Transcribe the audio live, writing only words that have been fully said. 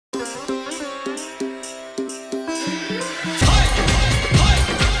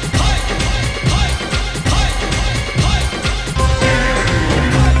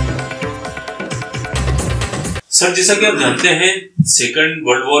Sir, जैसा कि आप जानते हैं, सेकंड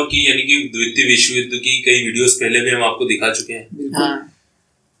वर्ल्ड वॉर की यानी कि द्वितीय विश्व युद्ध की कई वीडियोस पहले भी हम आपको दिखा चुके हैं। हाँ।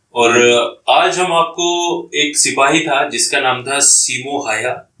 और आज हम आपको एक सिपाही था जिसका नाम था सीमो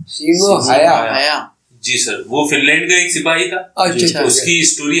हैय्या। सीमो हैय्या जी सर, वो फिनलैंड का एक सिपाही था। अच्छा। उसकी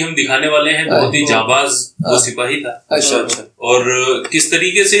स्टोरी हम दिखाने वाले हैं। बहुत ही जाबाज वो सिपाही था। अच्छा। और किस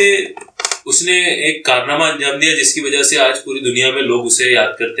तरीके से उसने एक कारनामा अंजाम दिया जिसकी वजह से आज पूरी दुनिया में लोग उसे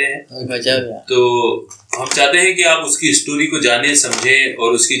याद करते हैं। तो हम चाहते हैं कि आप उसकी स्टोरी को जाने, समझें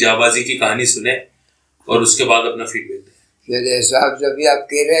और उसकी जाबाजी की कहानी सुने और उसके बाद अपना फीडबैक दें। साहब, जब आप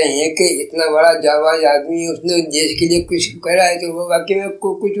कह रहे हैं कि इतना बड़ा जाबाज आदमी उसने देश के लिए कुछ करा है तो वो वाकई में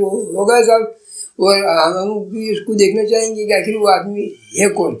कुछ होगा साहब। और हम भी उसको देखना चाहेंगे कि आखिर वो आदमी है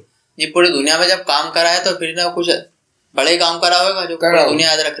कौन। ये पूरी दुनिया में जब काम करा है तो फिर ना कुछ बड़े काम करा होगा जो पूरी दुनिया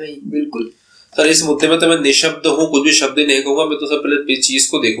याद रख रही है। बिल्कुल सर, इस मुद्दे में तो मैं निशब्द हूँ, कुछ भी शब्द नहीं कहूंगा। मैं तो सब पहले चीज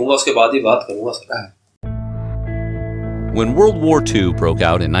को देखूंगा, उसके बाद ही बात करूंगा sir. When World War II broke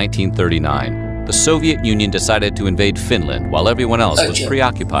out in 1939, the Soviet Union decided to invade Finland while everyone else was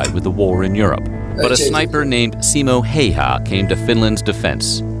preoccupied with the war in Europe. But a sniper named Simo Häyhä came to Finland's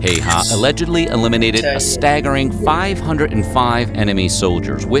defense. Häyhä allegedly eliminated a staggering 505 enemy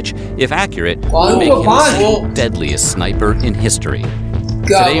soldiers, which, if accurate, would make him the deadliest sniper in history.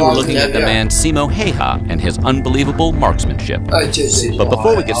 Today we're looking at the man Simo Häyhä and his unbelievable marksmanship. But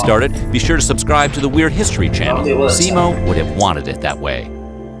before we get started, be sure to subscribe to the Weird History channel. Simo would have wanted it that way.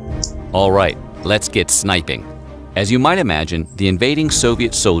 All right, let's get sniping. As you might imagine, the invading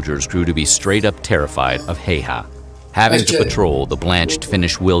Soviet soldiers grew to be straight up terrified of Häyhä. Having to patrol the blanched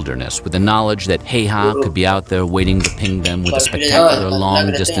Finnish wilderness with the knowledge that Häyhä could be out there waiting to ping them with a spectacular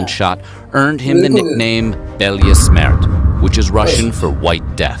long-distance shot earned him the nickname Deadliest, which is Russian for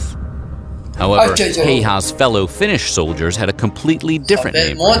White Death. However, Häyhä's fellow Finnish soldiers had a completely different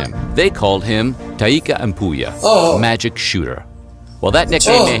name for him. They called him Taika Ampuja, Magic Shooter. While that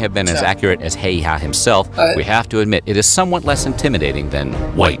nickname may have been as accurate as Häyhä himself, we have to admit it is somewhat less intimidating than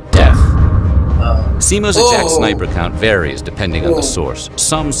White Death. Simo's exact sniper count varies depending on the source.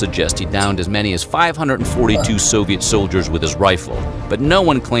 Some suggest he downed as many as 542 Soviet soldiers with his rifle, but no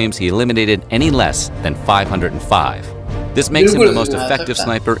one claims he eliminated any less than 505. This makes him the most effective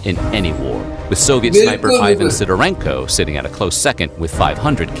sniper in any war, with Soviet sniper Ivan Sidorenko sitting at a close second with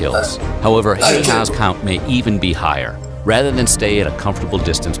 500 kills. However, Häyhä's count may even be higher. Rather than stay at a comfortable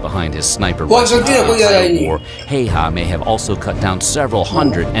distance behind his sniper rifle in the war, Häyhä may have also cut down several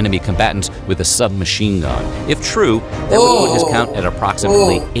hundred enemy combatants with a submachine gun. If true, that would put his count at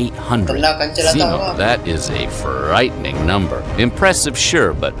approximately 800. Simo, that is a frightening number. Impressive,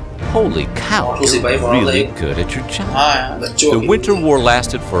 sure, but holy cow, you're really good at your job. The Winter War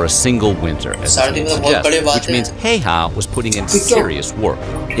lasted for a single winter, as the name suggests, which means Häyhä was putting in serious work.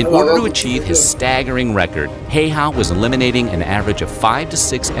 In order to achieve his staggering record, Häyhä was eliminating an average of 5 to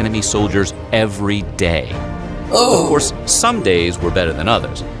 6 enemy soldiers every day. Of course, some days were better than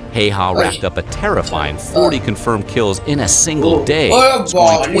others. Häyhä racked up a terrifying 40 confirmed kills in a single day,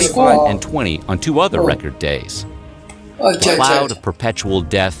 scoring 25 and 20 on 2 other record days. The cloud of perpetual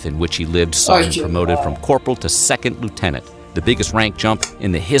death in which he lived saw him promoted from corporal to second lieutenant, the biggest rank jump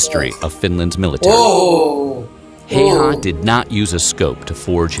in the history of Finland's military. Häyhä did not use a scope to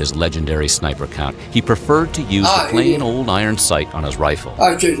forge his legendary sniper count. He preferred to use the plain old iron sight on his rifle.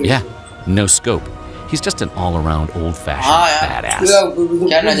 Yeah, no scope. He's just an all-around old-fashioned badass.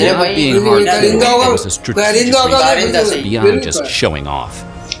 Not being hard to do, it was a strategic reason beyond just showing off.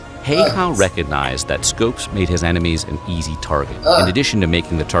 Häyhä recognized that scopes made his enemies an easy target. In addition to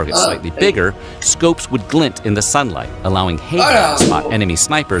making the target slightly bigger, scopes would glint in the sunlight, allowing Häyhä to spot enemy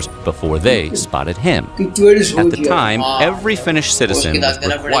snipers before they spotted him. At the time, every Finnish citizen was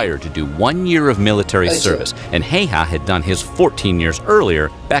required to do 1 year of military service, and Häyhä had done his 14 years earlier,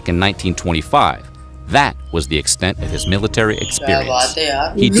 back in 1925. That was the extent of his military experience.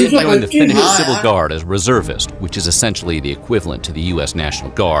 He did join the Finnish Civil Guard as reservist, which is essentially the equivalent to the U.S.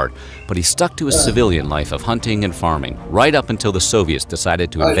 National Guard, but he stuck to his civilian life of hunting and farming right up until the Soviets decided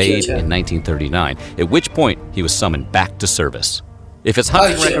to invade in 1939, at which point he was summoned back to service. If his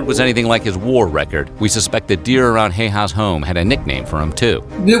hunting record was anything like his war record, we suspect the deer around Häyhä's home had a nickname for him too.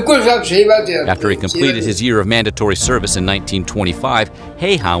 After he completed his year of mandatory service in 1925,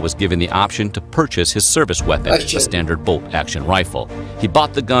 Häyhä was given the option to purchase his service weapon, a standard bolt-action rifle. He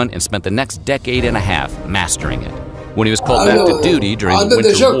bought the gun and spent the next decade and a half mastering it. When he was called back to duty during the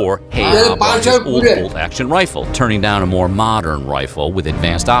Winter War, Häyhä bought his old bolt-action rifle, turning down a more modern rifle with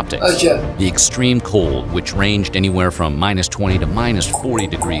advanced optics. The extreme cold, which ranged anywhere from -20 to -40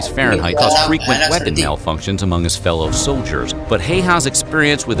 degrees Fahrenheit, caused frequent weapon malfunctions among his fellow soldiers. But Häyhä's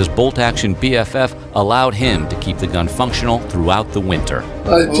experience with his bolt-action BFF allowed him to keep the gun functional throughout the winter.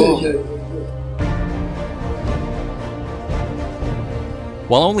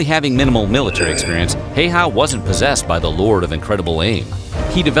 While only having minimal military experience, Häyhä wasn't possessed by the lure of incredible aim.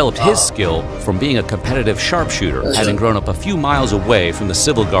 He developed his skill from being a competitive sharpshooter, having grown up a few miles away from the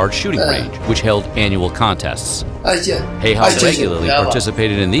Civil Guard shooting range, which held annual contests. Häyhä regularly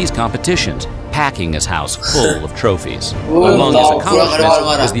participated in these competitions, packing his house full of trophies. Among his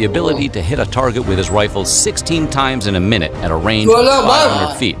accomplishments was the ability to hit a target with his rifle 16 times in a minute at a range of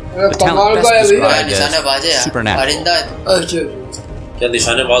 500 feet. The talent best described as supernatural.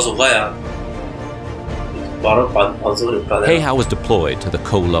 Häyhä was deployed to the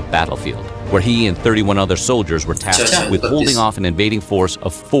Kola battlefield, where he and 31 other soldiers were tasked with holding off an invading force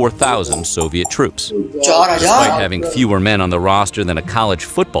of 4,000 Soviet troops. Despite having fewer men on the roster than a college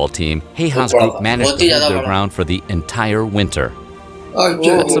football team, Häyhä's group managed to hold their ground for the entire winter.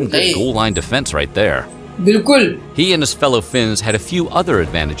 That's some good goal line defense right there. He and his fellow Finns had a few other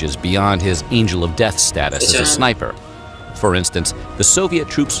advantages beyond his Angel of Death status as a sniper. For instance, the Soviet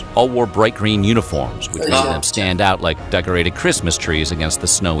troops all wore bright green uniforms, which made them stand out like decorated Christmas trees against the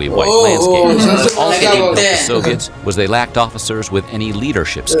snowy white landscape. But also what helped the Soviets was they lacked officers with any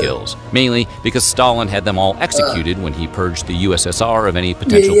leadership skills, mainly because Stalin had them all executed when he purged the USSR of any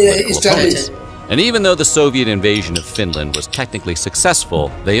potential political opponents. And even though the Soviet invasion of Finland was technically successful,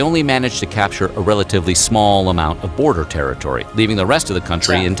 they only managed to capture a relatively small amount of border territory, leaving the rest of the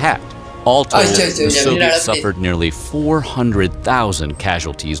country intact. All told, the Soviets suffered nearly 400,000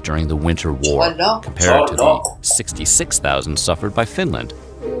 casualties during the Winter War, compared to the 66,000 suffered by Finland.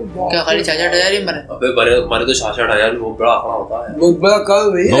 खाली 66,000 ही मरे। अबे मरे तो 66,000 भी बहुत बड़ा आंकड़ा होता है। बहुत बड़ा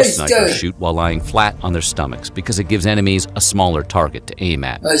काम है। Most snipers shoot while lying flat on their stomachs because it gives enemies a smaller target to aim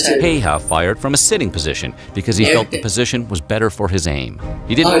at. Häyhä fired from a sitting position because he felt the position was better for his aim.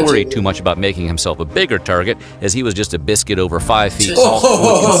 He didn't worry too much about making himself a bigger target, as he was just a biscuit over 5 feet tall who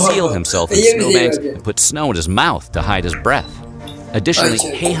would conceal himself in snowbanks and put snow in his mouth to hide his breath. Additionally,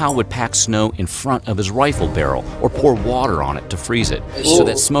 Häyhä would pack snow in front of his rifle barrel or pour water on it to freeze it, so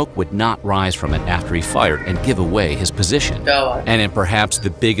that smoke would not rise from it after he fired and give away his position. And in perhaps the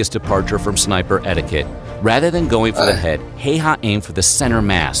biggest departure from sniper etiquette, rather than going for the head, Häyhä aimed for the center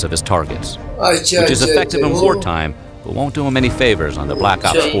mass of his targets, which is effective in wartime, but won't do him any favors on the Black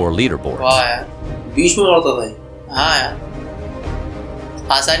Ops 4 leaderboards.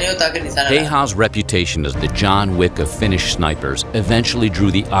 Häyhä's reputation as the John Wick of Finnish snipers eventually drew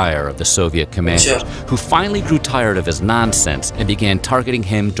the ire of the Soviet commanders, who finally grew tired of his nonsense and began targeting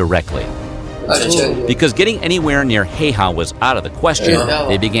him directly. Because getting anywhere near Häyhä was out of the question,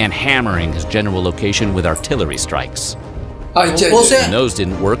 they began hammering his general location with artillery strikes. When those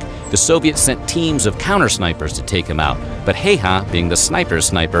didn't work, the Soviets sent teams of counter-snipers to take him out, but Häyhä, being the sniper's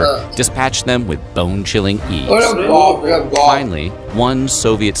sniper, dispatched them with bone-chilling ease. Finally, one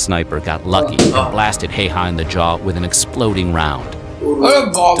Soviet sniper got lucky and blasted Häyhä in the jaw with an exploding round.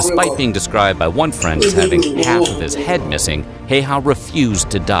 Despite being described by one friend as having half of his head missing, Häyhä refused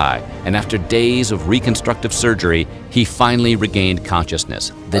to die, and after days of reconstructive surgery, he finally regained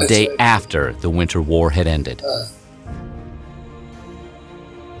consciousness, the day after the Winter War had ended.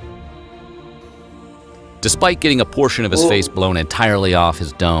 Despite getting a portion of his face blown entirely off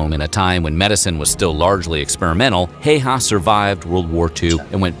his dome in a time when medicine was still largely experimental, Häyhä survived World War II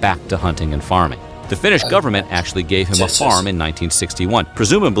and went back to hunting and farming. The Finnish government actually gave him a farm in 1961,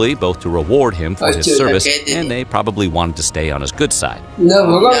 presumably both to reward him for his service, and they probably wanted to stay on his good side.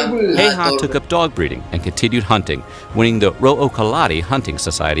 Häyhä took up dog breeding and continued hunting, winning the Ruokalahti Hunting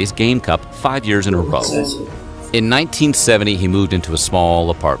Society's Game Cup 5 years in a row. In 1970, he moved into a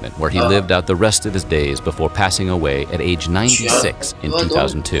small apartment where he lived out the rest of his days before passing away at age 96 in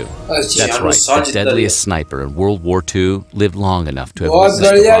 2002. That's right, the deadliest sniper in World War II lived long enough to have witnessed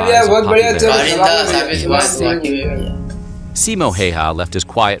the rise of popularity. Simo Häyhä left his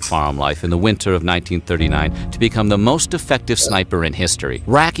quiet farm life in the winter of 1939 to become the most effective sniper in history,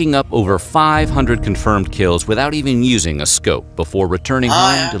 racking up over 500 confirmed kills without even using a scope before returning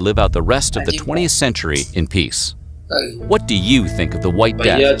home to live out the rest of the 20th century in peace. What do you think of the White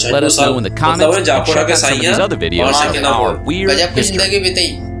Death? Let us know in the comments and check out some of these other videos of our weird history.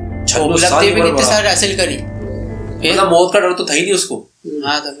 मौत का डर तो था ही नहीं उसको।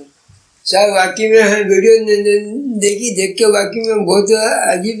 साहब वाकई में वीडियो देख के वाकई में बहुत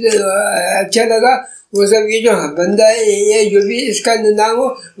अजीब अच्छा लगा। वो सब ये जो बंदा है, ये जो भी इसका नाम हो,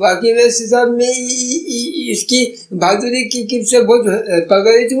 वाकई में साहब मैं इसकी बहादुरी की से बहुत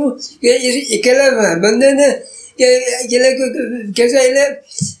प्रभावित हूँ कि इस अकेला बंदे ने कैसे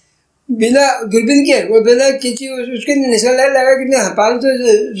बिना दूरबीन के और बिना किसी उसके निशान लगा कि 500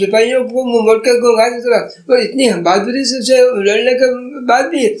 सिपाहियों को मोड़ के घा देता, और इतनी बहादुरी से लड़ने के बाद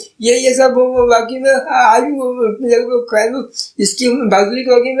भी ये सब वाकई में आज भी इसकी बहादुरी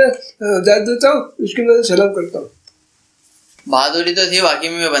को वाकई में दाद देता हूँ, उसकी मैं सलाम करता हूँ। बहादुरी तो थी वाकई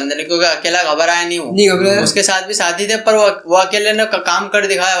में बंदे ने, क्योंकि अकेला घबराया नहीं, वो नहीं घबराया, उसके साथ भी साथी थे, पर वो अकेले ने काम कर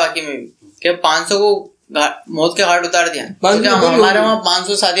दिखाया वाकई में कि 500 को मौत के घाट उतार दिया। हमारे वहाँ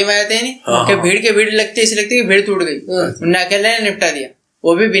 500 शादी में आए थे नहीं, कि भीड़ लगती ऐसी लगती कि भीड़ टूट गई, उन्होंने अकेले ने निपटा दिया,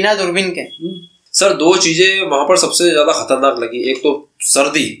 वो भी बिना दूरबीन के। सर 2 चीजें वहां पर सबसे ज्यादा खतरनाक लगी, एक तो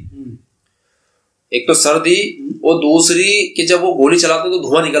सर्दी और दूसरी कि जब वो गोली चलाते तो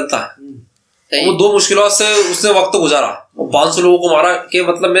धुआं निकलता है। वो 2 मुश्किलों से उसने वक्त गुजारा, वो 500 लोगों को मारा के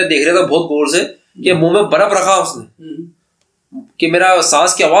मतलब मैं देख रहा था बहुत गौर से कि मुंह में बर्फ रखा उसने कि मेरा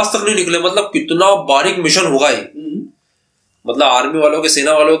सांस की आवाज तक नहीं निकले। मतलब कितना बारीक मिशन होगा ये, मतलब आर्मी वालों के,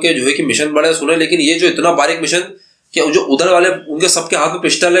 सेना वालों के जो है कि मिशन बड़े सुने, लेकिन ये जो इतना बारीक मिशन कि जो उधर वाले उनके सबके हाथ में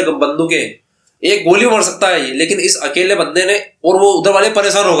पिस्टल है, बंदूक है, एक गोली मार सकता है ये, लेकिन इस अकेले बंदे ने, और वो उधर वाले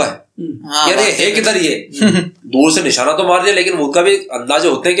परेशान हो गए यार ये है किधर, ये दूर से निशाना तो मार दिया लेकिन उनका भी अंदाजे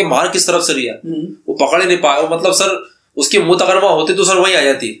होते हैं कि मार किस तरफ से रिया, वो पकड़ ही नहीं पाया। मतलब सर उसकी मौत अगर वहां होती तो सर वही आ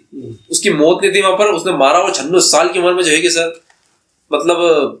जाती, उसकी मौत नहीं थी वहां पर, उसने मारा। वो 96 साल की उम्र में जो है कि सर मतलब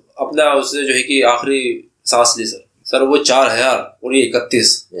अपना उसने जो है कि आखिरी सांस ली सर वो 4000 और ये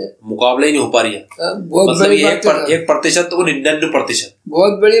 31 मुकाबला ही नहीं हो पा रही है। मतलब ये 1% तो 99%,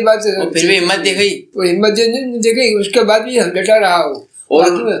 बहुत बड़ी बात है। फिर भी हिम्मत दिखाई, वो हिम्मत दिखाई, उसके बाद भी डटा रहा हो। और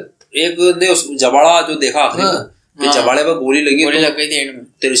एक ने उस जबाड़ा जो देखा आखिरी जबाड़े पर गोली लग गई थी एंड में,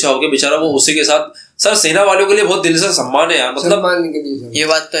 तिरछा हो गया बेचारा वो, उसी के साथ सर सेना वालों के लिए बहुत दिल से सम्मान है यार। मतलब ये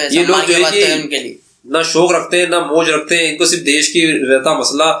बात तो है, ये लोग जो है कि उनके लिए ना शौक रखते हैं ना मौज रखते हैं, इनको सिर्फ देश की रहता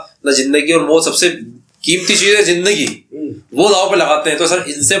मसला, ना जिंदगी और मौत, सबसे कीमती चीज है जिंदगी, वो दाव पे लगाते हैं। तो सर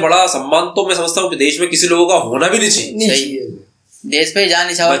इनसे बड़ा सम्मान तो मैं समझता हूँ कि देश में किसी लोगों का होना भी नहीं चाहिए। देश पे जान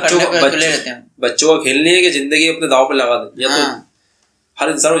निछावर करने पे तुले रहते हैं। बच्चों का खेलनी है कि जिंदगी अपने दाव पे लगा दें, या तो हर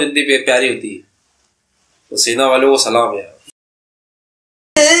इंसान को जिंदगी प्यारी होती है। तो सेना वालों को सलाम यार।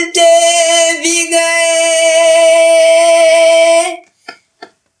 भी गए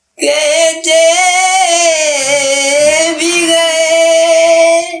कहते भी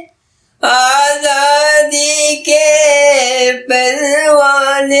गए आजादी के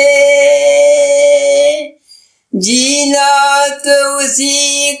परवाने, जीना तो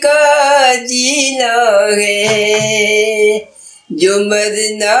उसी का जीना है जो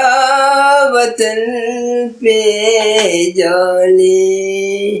मरना वतन पे जाने।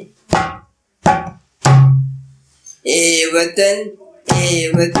 ए वतन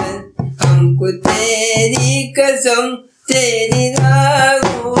हमको तेरी कसम, तेरी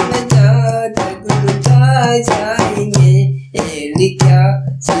राहों में जाता जाएंगे। क्या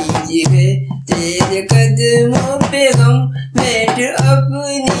चीज है तेरे कदमों पे हम बैठ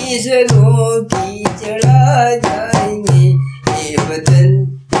अपनी सरों की चढ़ा जाएंगे। ए वतन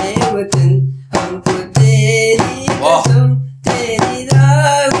हमको तेरी कसम, तेरी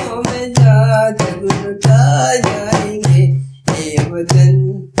राहों में जाता जाएंगे।